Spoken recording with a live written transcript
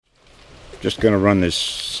Just going to run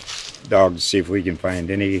this dog to see if we can find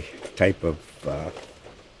any type of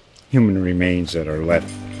human remains that are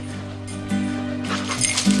left.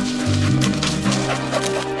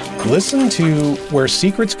 Listen to Where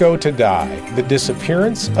Secrets Go to Die, The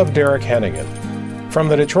Disappearance of Derek Hennigan. From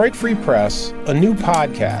the Detroit Free Press, a new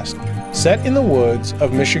podcast set in the woods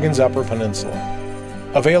of Michigan's Upper Peninsula.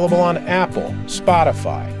 Available on Apple,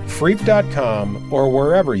 Spotify, Freep.com, or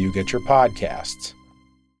wherever you get your podcasts.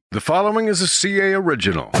 The following is a CA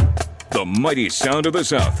original. The mighty sound of the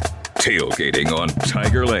South. Tailgating on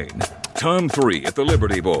Tiger Lane. Tom 3 at the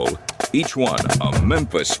Liberty Bowl. Each one a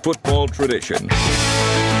Memphis football tradition.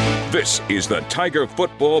 This is the Tiger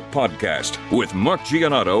Football Podcast with Mark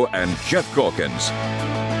Giannotto and Jeff Calkins.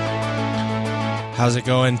 How's it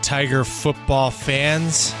going, Tiger football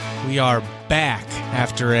fans? We are back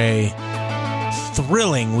after a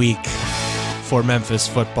thrilling week for Memphis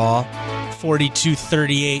football.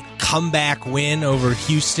 42-38 comeback win over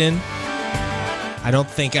Houston.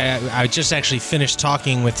 I just actually finished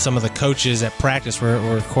talking with some of the coaches at practice.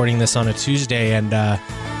 We're recording this on a Tuesday, and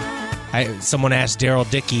someone asked Daryl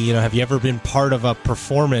Dickey, have you ever been part of an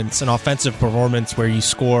offensive performance where you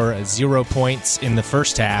score 0 points in the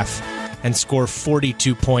first half and score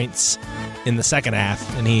 42 points in the second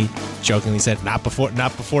half? And he jokingly said, not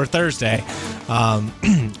before Thursday.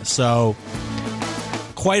 So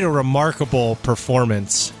quite a remarkable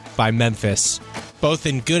performance by Memphis, both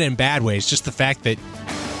in good and bad ways. Just the fact that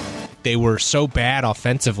they were so bad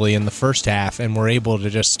offensively in the first half and were able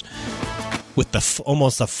to just, with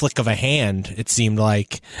almost a flick of a hand, it seemed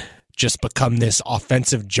like, just become this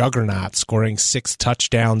offensive juggernaut, scoring 6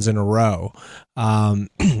 touchdowns in a row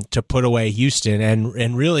to put away Houston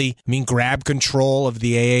and really, grab control of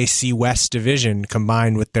the AAC West division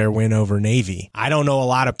combined with their win over Navy. I don't know a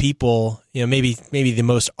lot of people, maybe the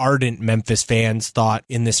most ardent Memphis fans thought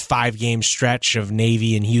in this 5-game stretch of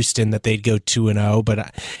Navy and Houston that they'd go 2-0,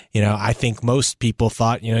 but I think most people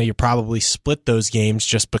thought, you probably split those games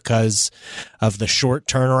just because of the short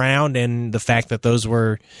turnaround and the fact that those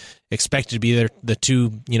were expected to be the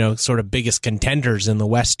two, sort of biggest contenders in the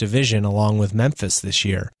West Division along with Memphis this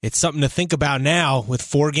year. It's something to think about now with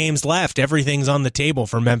 4 games left. Everything's on the table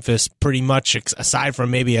for Memphis pretty much, aside from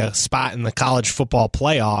maybe a spot in the college football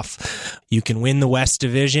playoff. You can win the West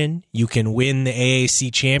Division. You can win the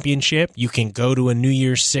AAC championship. You can go to a New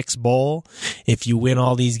Year's Six bowl if you win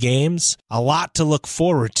all these games. A lot to look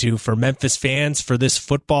forward to for Memphis fans, for this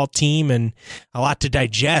football team, and a lot to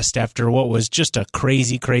digest after what was just a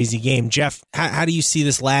crazy, crazy game. Jeff, how do you see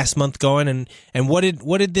this last month going, and what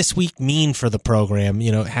did this week mean for the program,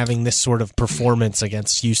 having this sort of performance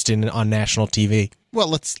against Houston on national TV? Well,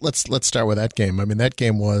 let's start with that game. That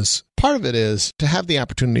game was, part of it is to have the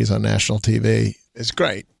opportunities on national TV is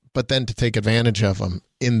great, but then to take advantage of them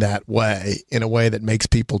in that way, in a way that makes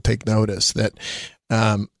people take notice that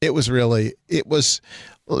it was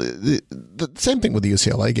the same thing with the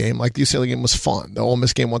UCLA game. Like, the UCLA game was fun. The Ole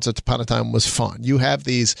Miss game once upon a time was fun. You have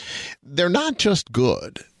these, they're not just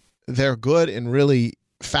good. They're good in really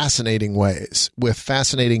fascinating ways with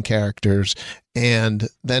fascinating characters, and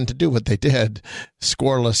then to do what they did,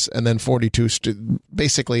 scoreless, and then 42,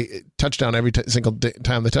 basically touchdown every single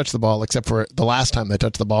time they touched the ball, except for the last time they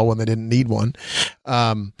touched the ball when they didn't need one.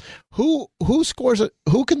 Who scores it?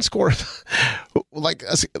 Who can score like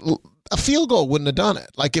a field goal? Wouldn't have done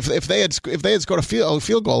it. Like, if they had scored a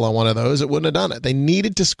field goal on one of those, it wouldn't have done it. They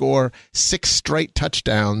needed to score 6 straight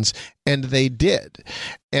touchdowns, and they did.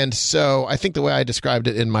 And so I think the way I described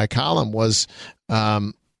it in my column was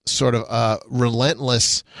sort of a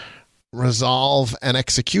relentless resolve and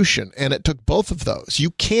execution, and it took both of those. You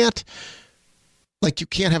can't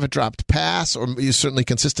have a dropped pass, or certainly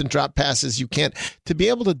consistent drop passes. You can't, to be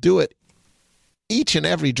able to do it each and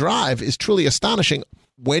every drive is truly astonishing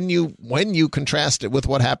when you contrast it with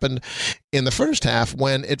what happened in the first half,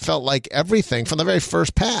 when it felt like everything from the very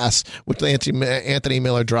first pass, which Anthony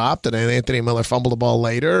Miller dropped, and then Anthony Miller fumbled the ball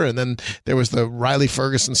later, and then there was the Riley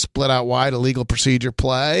Ferguson split out wide illegal procedure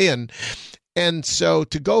play, and so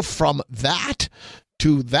to go from that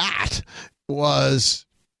to that was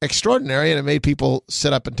extraordinary, and it made people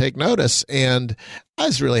sit up and take notice. And I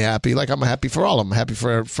was really happy. Like, I'm happy for all of them.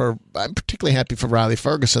 I'm particularly happy for Riley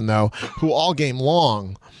Ferguson, though, who all game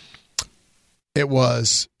long, it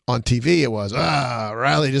was on TV, it was,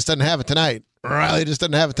 Riley just doesn't have it tonight. Riley just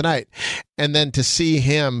doesn't have it tonight. And then to see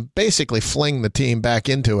him basically fling the team back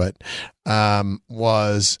into it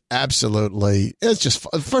was absolutely, it's just,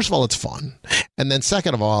 first of all, it's fun. And then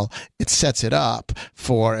second of all, it sets it up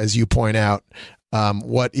for, as you point out,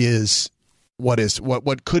 what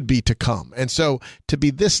could be to come. And so to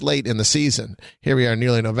be this late in the season, here we are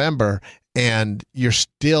nearly November, and you're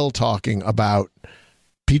still talking about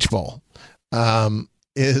Peach Bowl.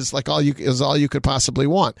 Is like all you could possibly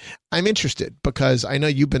want. I'm interested because I know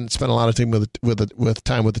you've been spending a lot of time with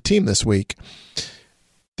time with the team this week.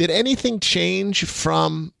 Did anything change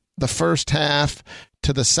from the first half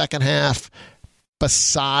to the second half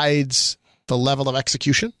besides the level of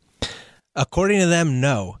execution? According to them,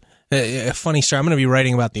 no. A funny story. I'm going to be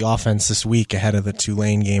writing about the offense this week ahead of the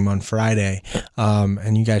Tulane game on Friday,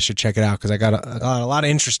 and you guys should check it out because I got a lot of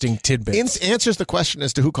interesting tidbits. Answers the question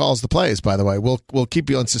as to who calls the plays. By the way, we'll keep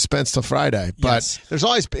you on suspense till Friday. But yes.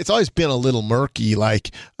 It's always been a little murky.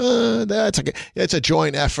 Like it's a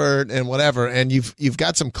joint effort and whatever. And you've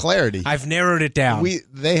got some clarity. I've narrowed it down.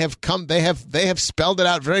 They have spelled it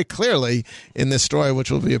out very clearly in this story, which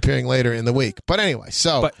will be appearing later in the week. But anyway,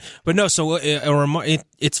 but no. So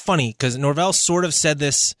it's funny. Because Norvell sort of said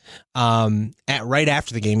this right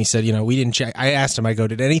after the game. He said, we didn't check. I asked him,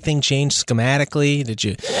 did anything change schematically? Did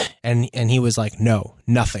you? And he was like, no,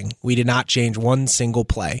 nothing. We did not change one single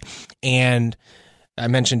play. And I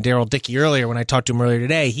mentioned Daryl Dickey earlier when I talked to him earlier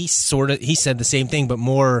today. He said the same thing, but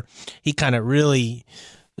more, he kind of really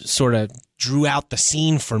sort of drew out the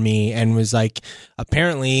scene for me and was like,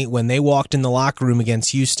 apparently when they walked in the locker room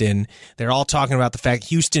against Houston, they're all talking about the fact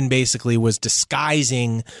Houston basically was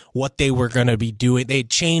disguising what they were going to be doing. They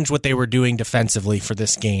changed what they were doing defensively for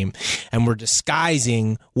this game and were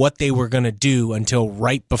disguising what they were going to do until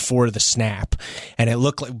right before the snap. And it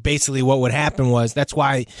looked like basically what would happen was, that's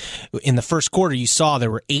why in the first quarter you saw there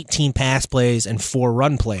were 18 pass plays and 4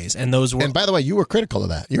 run plays. And those were, and by the way, you were critical of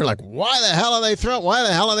that. You're like, why the hell are they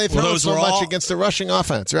throwing so much against the rushing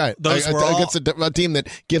offense, right? Against a team that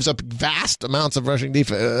gives up vast amounts of rushing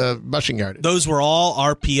yardage. Those were all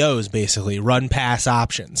RPOs, basically, run pass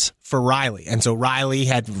options for Riley. And so Riley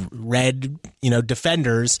had read,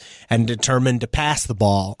 defenders and determined to pass the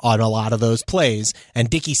ball on a lot of those plays. And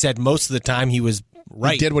Dickey said most of the time he was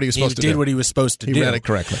right. He did what he was supposed to do. He did what he was supposed to do. He read it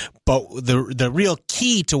correctly. But the real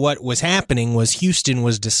key to what was happening was Houston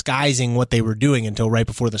was disguising what they were doing until right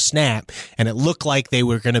before the snap, and it looked like they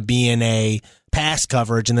were going to be in a pass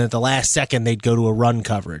coverage, and then at the last second they'd go to a run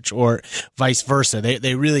coverage, or vice versa.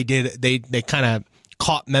 They really did. They kind of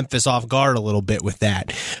caught Memphis off guard a little bit with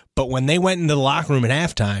that. But when they went into the locker room at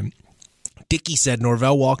halftime, Dickey said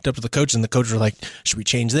Norvell walked up to the coach, and the coach was like, should we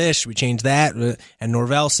change this? Should we change that? And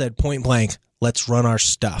Norvell said point blank, let's run our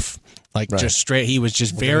stuff. Just straight. He was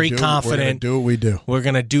just very confident. We're going to do what we do. We're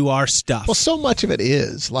going to do our stuff. Well, so much of it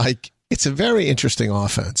is it's a very interesting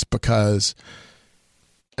offense because,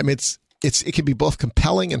 it can be both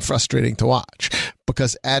compelling and frustrating to watch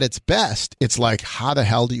because at its best, it's like, how the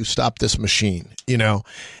hell do you stop this machine?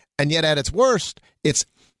 And yet at its worst, it's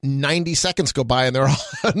 90 seconds go by and they're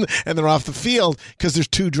off the field because there's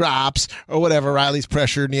 2 drops or whatever. Riley's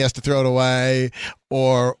pressured and he has to throw it away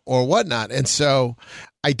or whatnot. And so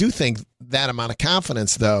I do think that amount of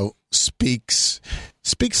confidence, though, speaks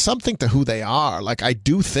something to who they are. Like, I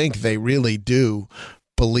do think they really do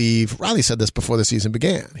believe. Riley said this before the season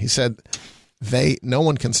began. He said, no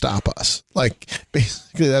one can stop us. Like,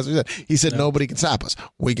 basically, that's what he said. He said, nobody can stop us.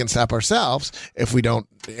 We can stop ourselves if we don't.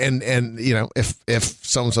 And if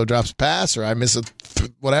so-and-so drops a pass or I miss a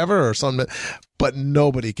whatever or something, but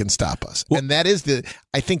nobody can stop us. Well, and I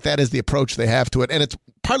think that is the approach they have to it. And it's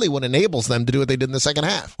partly what enables them to do what they did in the second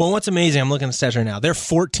half. Well, what's amazing, I'm looking at stats right now. They're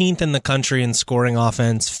 14th in the country in scoring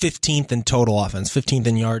offense, 15th in total offense, 15th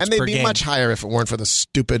in yards per game. And they'd be much higher if it weren't for the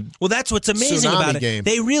stupid Well, that's what's amazing about it. Game.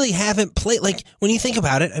 They really haven't played, when you think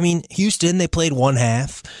about it, Houston, they played one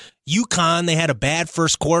half. UConn, they had a bad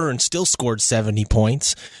first quarter and still scored 70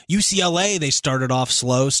 points. UCLA, they started off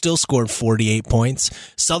slow, still scored 48 points.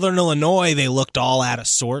 Southern Illinois, they looked all out of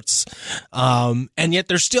sorts. And yet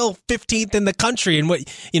they're still 15th in the country.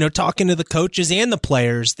 And talking to the coaches and the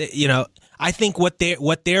players, I think what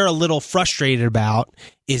they're a little frustrated about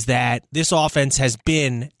is that this offense has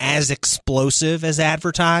been as explosive as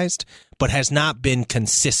advertised, but has not been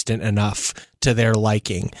consistent enough to their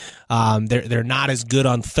liking. They're not as good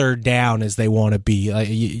on third down as they want to be.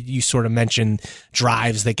 You sort of mentioned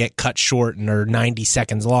drives that get cut short and are 90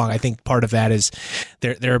 seconds long. I think part of that is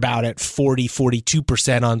they're about at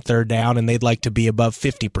 42% on third down, and they'd like to be above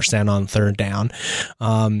 50% on third down.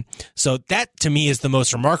 So that, to me, is the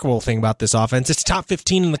most remarkable thing about this offense. It's top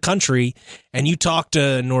 15 in the country, and you talk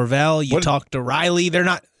to Norvell, talk to Riley, they're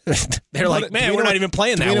not. They're like, man, we're not even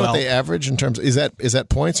playing that well. Do we know what they average in terms of, is that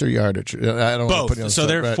points or yardage? I don't Both. Put so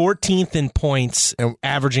they're 14th in points,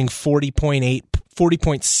 averaging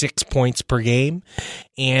 40.6 points per game.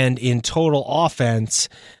 And in total offense,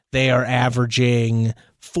 they are averaging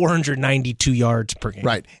 492 yards per game.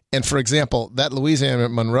 Right. And for example, that Louisiana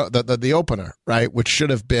Monroe, the opener, right, which should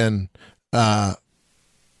have been,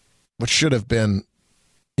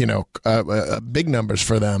 big numbers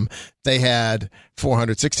for them. They had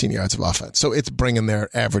 416 yards of offense. So it's bringing their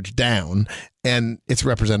average down, and it's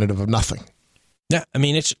representative of nothing. Yeah, I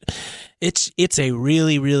mean it's a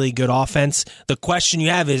really, really good offense. The question you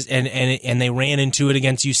have is, and they ran into it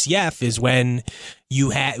against UCF, is when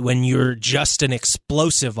you're just an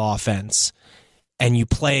explosive offense and you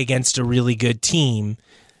play against a really good team,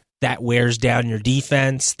 that wears down your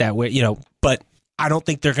defense. But I don't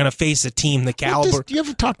think they're going to face a team the caliber.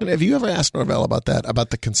 Have you ever asked Norvell about that? About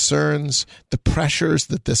the concerns, the pressures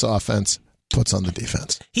that this offense puts on the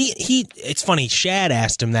defense? It's funny. Shad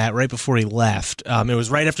asked him that right before he left. It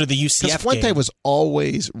was right after the UCF game. Fuente was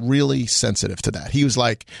always really sensitive to that. He was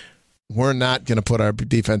like, "We're not going to put our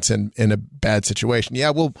defense in a bad situation.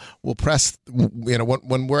 Yeah, we'll press.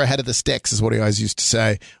 When we're ahead of the sticks, is what he always used to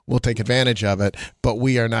say. We'll take advantage of it, but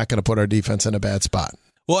we are not going to put our defense in a bad spot."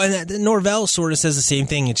 Well, and Norvell sort of says the same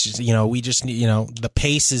thing. It's just, we just need, the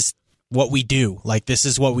pace is what we do. Like, this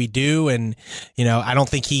is what we do. And, I don't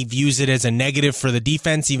think he views it as a negative for the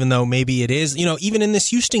defense, even though maybe it is. Even in this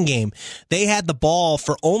Houston game, they had the ball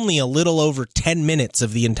for only a little over 10 minutes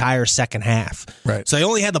of the entire second half. Right. So they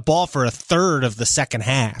only had the ball for a third of the second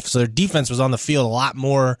half. So their defense was on the field a lot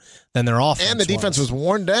more than their offense. And the defense was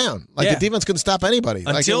worn down. The defense couldn't stop anybody.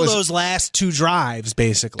 Until those last two drives,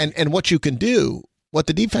 basically. And what you can do, what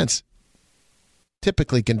the defense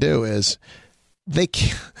typically can do is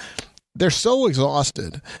they're so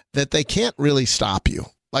exhausted that they can't really stop you,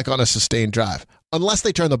 like on a sustained drive, unless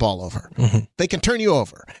they turn the ball over. Mm-hmm. They can turn you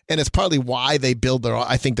over. And it's partly why they build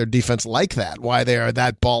their defense like that, why they are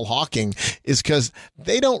that ball hawking, is because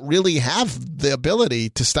they don't really have the ability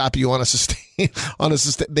to stop you on a sustain.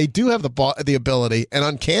 They do have the ability, an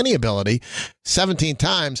uncanny ability, 17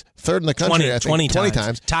 times, third in the country, 20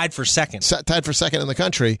 times. Tied for second in the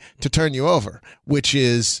country to turn you over, which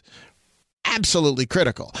is absolutely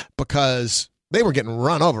critical, because they were getting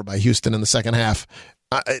run over by Houston in the second half.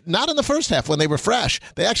 Not in the first half when they were fresh.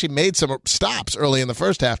 They actually made some stops early in the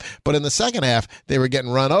first half, but in the second half, they were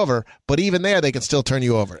getting run over. But even there, they can still turn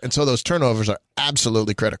you over. And so those turnovers are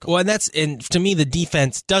absolutely critical. Well, and to me, the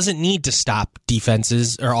defense doesn't need to stop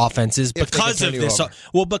defenses or offenses because of this.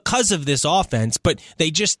 Because of this offense, but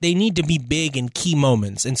they need to be big in key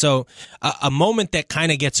moments. And so a moment that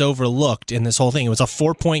kind of gets overlooked in this whole thing, it was a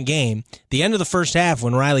 4-point game. The end of the first half,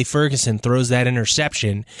 when Riley Ferguson throws that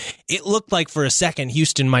interception, it looked like for a second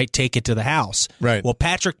Houston might take it to the house. Right. Well,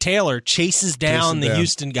 Patrick Taylor chases down the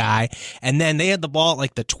Houston guy, and then they had the ball at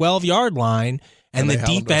like the 12-yard line, and the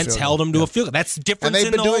defense held him to a field goal. That's the difference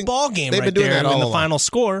in the whole ball game right there in the final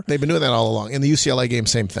score. They've been doing that all along. In the UCLA game,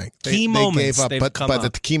 same thing. Key moments they gave up, but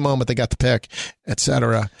at the key moment, they got the pick,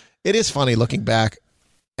 etc. It is funny looking back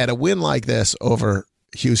at a win like this over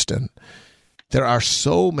Houston. There are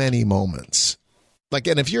so many moments.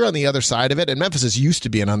 And if you're on the other side of it, and Memphis is used to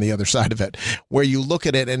being on the other side of it, where you look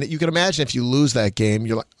at it, and you can imagine if you lose that game,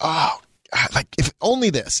 you're like, oh, if only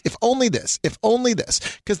this, if only this, if only this.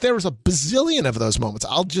 Because there was a bazillion of those moments.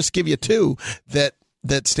 I'll just give you two that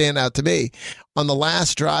stand out to me. On the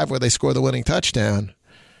last drive where they score the winning touchdown,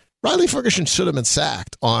 Riley Ferguson should have been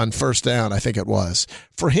sacked on first down, I think it was.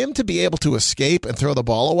 For him to be able to escape and throw the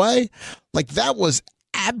ball away, that was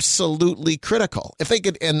absolutely critical. If they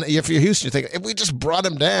could, and if you're Houston, you think if we just brought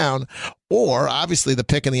him down, or obviously the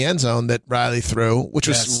pick in the end zone that Riley threw, which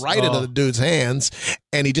was right into the dude's hands,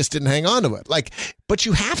 and he just didn't hang on to it. But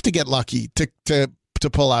you have to get lucky to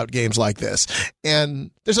pull out games like this,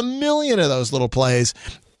 and there's a million of those little plays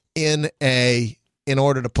in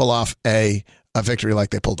order to pull off a victory like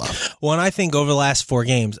they pulled off. Well, and I think over the last 4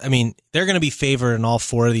 games, they're going to be favored in all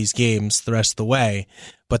 4 of these games the rest of the way,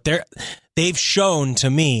 but they've shown to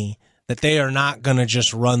me that they are not going to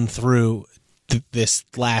just run through this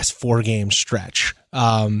last 4-game stretch.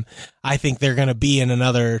 I think they're going to be in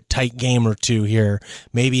another tight game or two here.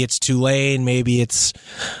 Maybe it's Tulane, maybe it's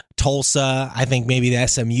Tulsa. I think maybe the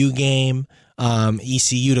SMU game.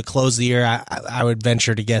 ECU to close the year, I would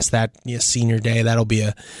venture to guess that senior day, that'll be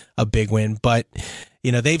a big win. But,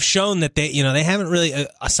 they've shown that they haven't really,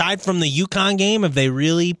 aside from the UConn game, have they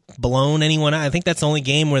really blown anyone out? I think that's the only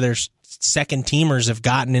game where their second teamers have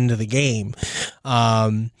gotten into the game.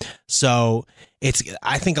 So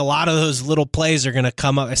I think a lot of those little plays are going to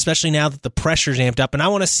come up, especially now that the pressure's amped up. And I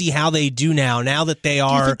want to see how they do now that they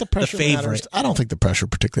are the favorite. Matters? I don't think the pressure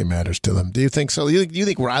particularly matters to them. Do you think so? You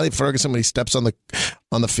think Riley Ferguson, when he steps on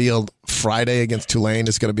the field Friday against Tulane,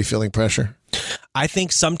 is going to be feeling pressure? I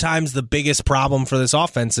think sometimes the biggest problem for this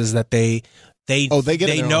offense is that they they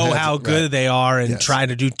know how good they are and try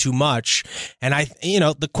to do too much. And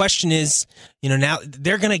the question is, now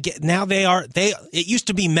they're going to get, it used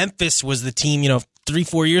to be Memphis was the team,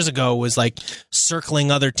 3-4 years ago was like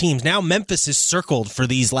circling other teams. Now Memphis is circled for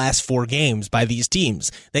these last 4 games by these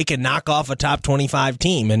teams. They can knock off a top 25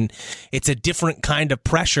 team, and it's a different kind of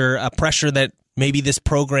pressure, a pressure that maybe this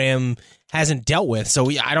program hasn't dealt with. So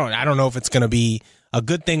I don't know if it's going to be a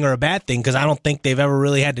good thing or a bad thing, because I don't think they've ever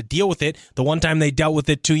really had to deal with it. The one time they dealt with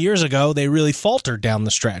it 2 years ago, they really faltered down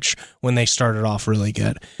the stretch when they started off really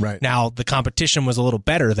good. Right. Now, the competition was a little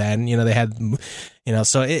better then. They had,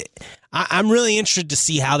 so I'm really interested to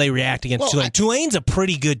see how they react against Tulane. Tulane's a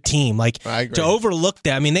pretty good team. To overlook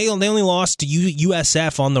that, they only lost to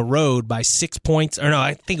USF on the road by 6 points. Or no,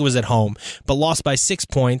 I think it was at home, but lost by 6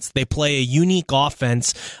 points. They play a unique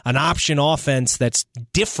offense, an option offense that's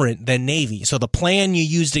different than Navy. So the plan you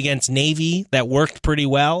used against Navy that worked pretty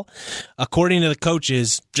well, according to the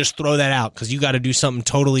coaches, just throw that out, because you got to do something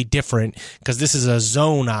totally different, because this is a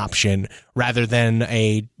zone option rather than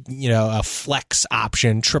a flex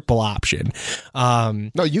option, triple option.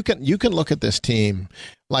 No, you can look at this team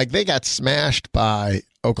like they got smashed by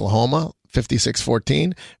Oklahoma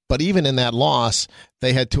 56-14, but even in that loss,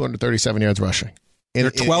 they had 237 yards rushing.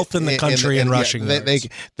 They're 12th in the country in rushing yards.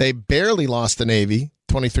 They barely lost to Navy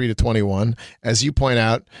 23-21. As you point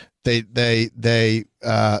out, they played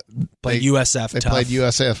USF. They played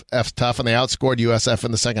USF tough, and they outscored USF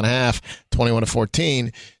in the second half,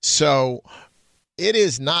 21-14. So it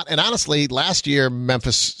is not, and honestly, last year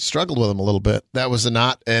Memphis struggled with them a little bit. That was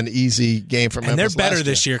not an easy game for Memphis. And they're better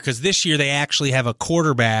this year, because this year they actually have a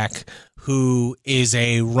quarterback who is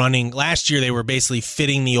a running. Last year they were basically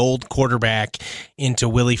fitting the old quarterback into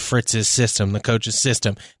Willie Fritz's system, the coach's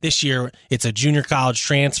system. This year it's a junior college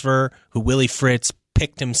transfer who Willie Fritz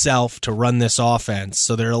picked himself to run this offense.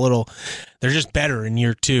 So they're just better in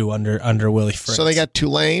year 2 under Willie Fritz. So they got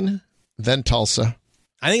Tulane, then Tulsa.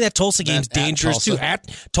 I think that Tulsa game's dangerous too.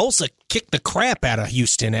 Tulsa kicked the crap out of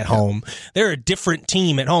Houston at home. They're a different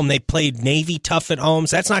team at home. They played Navy tough at home,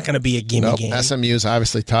 so that's not going to be a gimme game. SMU's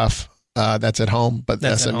obviously tough. That's at home, but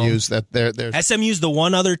SMU's SMU's the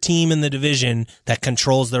one other team in the division that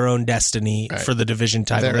controls their own destiny for the division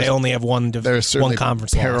title. They only have one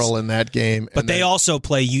conference peril loss in that game, but they also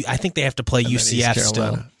play. I think they have to play UCF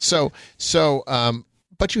still. So,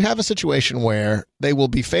 but you have a situation where they will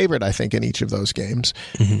be favored, I think, in each of those games.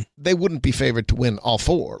 Mm-hmm. They wouldn't be favored to win all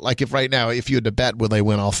 4. Like if right now, if you had to bet, will they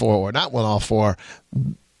win all 4 or not win all 4?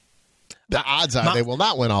 The odds are they will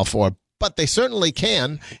not win all 4. But they certainly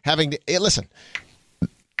can, listen,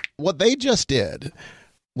 what they just did,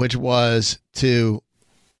 which was to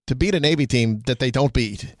beat a Navy team that they don't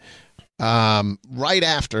beat, right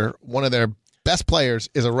after one of their best players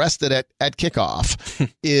is arrested at kickoff,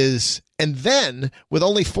 and then with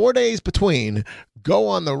only 4 days between, go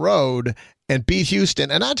on the road and beat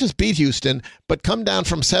Houston, and not just beat Houston, but come down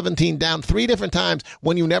from 17 down 3 different times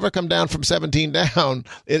when you never come down from 17 down.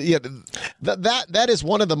 That is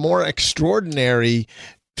one of the more extraordinary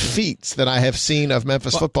feats that I have seen of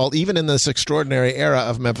Memphis football, even in this extraordinary era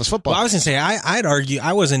of Memphis football. Well, I was going to say, I'd argue,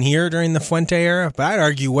 I wasn't here during the Fuente era, but I'd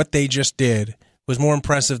argue what they just did was more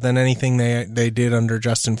impressive than anything they did under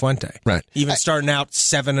Justin Fuente. Right. Even starting out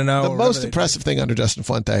 7-0. The most impressive thing under Justin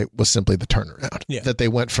Fuente was simply the turnaround. Yeah. That they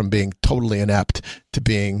went from being totally inept to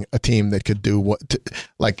being a team that could do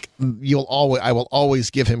I will always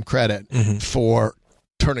give him credit for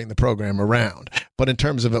turning the program around. But in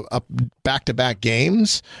terms of back-to-back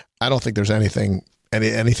games, I don't think there's anything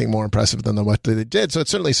more impressive than what they did. So it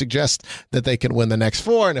certainly suggests that they can win the next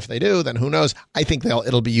 4, and if they do, then who knows? I think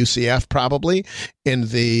it'll be UCF probably in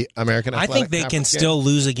the American Athletic I think they can still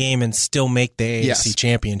lose a game and still make the AAC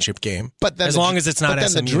championship game. But then as long as it's not SMU.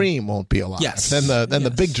 Then the dream won't be alive. Yes. Then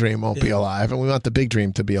the big dream won't be alive, and we want the big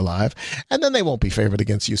dream to be alive. And then they won't be favored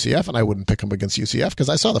against UCF, and I wouldn't pick them against UCF because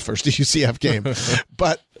I saw the first UCF game.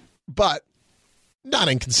 but not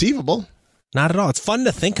inconceivable. Not at all. It's fun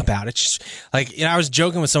to think about. It's just like, I was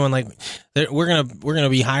joking with someone like we're gonna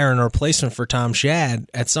be hiring a replacement for Tom Shad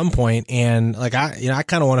at some point, and like I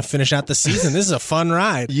kind of want to finish out the season. This is a fun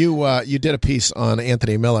ride. You did a piece on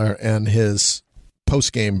Anthony Miller and his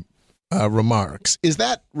post game remarks. Is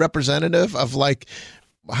that representative of like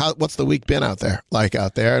what's the week been out there?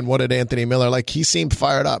 And what did Anthony Miller like? He seemed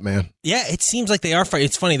fired up, man. Yeah, it seems like they are fired.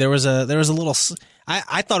 It's funny. There was a little.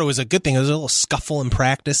 I thought it was a good thing. There was a little scuffle in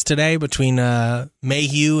practice today between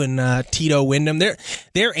Mayhew and Tito Wyndham. They're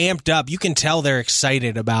amped up. You can tell they're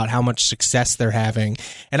excited about how much success they're having.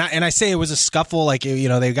 And I say it was a scuffle, like,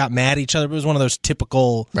 they got mad at each other. It was one of those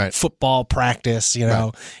typical football practice,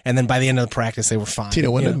 And then by the end of the practice, they were fine.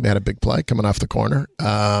 Tito Wyndham had a big play coming off the corner.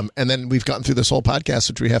 And then we've gotten through this whole podcast,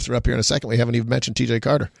 which we have to wrap here in a second. We haven't even mentioned TJ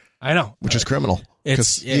Carter. I know. Which is criminal.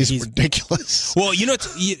 He's ridiculous. Well,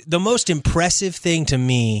 the most impressive thing to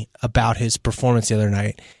me about his performance the other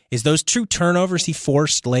night is those 2 turnovers he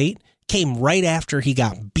forced late came right after he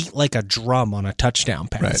got beat like a drum on a touchdown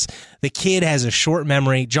pass. Right. The kid has a short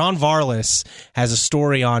memory. John Varlas has a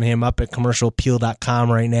story on him up at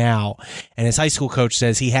commercialappeal.com right now, and his high school coach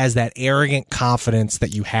says he has that arrogant confidence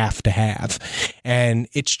that you have to have. And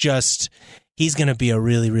it's just, he's going to be a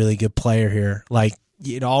really, really good player here. Like,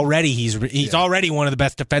 already he's already one of the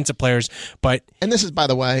best defensive players, and this is, by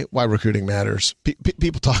the way, why recruiting matters.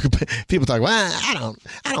 People talk. Well,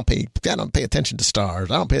 I don't pay attention to stars.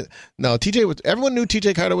 Everyone knew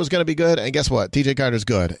TJ Carter was going to be good, and guess what? TJ Carter's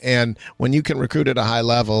good, and when you can recruit at a high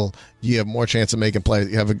level, you have more chance of making plays.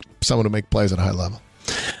 You have someone to make plays at a high level.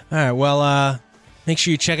 All right. Well, make sure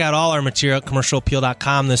you check out all our material at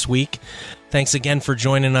commercialappeal.com this week. Thanks again for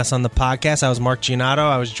joining us on the podcast. I was Mark Giannotto.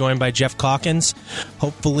 I was joined by Jeff Calkins.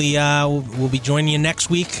 Hopefully, we'll be joining you next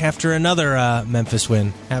week after another Memphis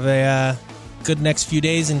win. Have a good next few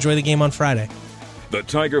days. Enjoy the game on Friday. The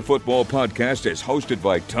Tiger Football Podcast is hosted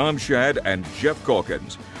by Tom Shad and Jeff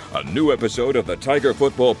Calkins. A new episode of the Tiger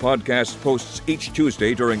Football Podcast posts each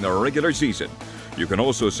Tuesday during the regular season. You can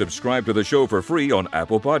also subscribe to the show for free on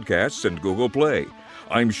Apple Podcasts and Google Play.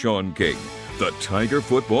 I'm Sean King. The Tiger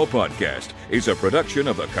Football Podcast is a production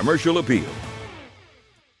of the Commercial Appeal.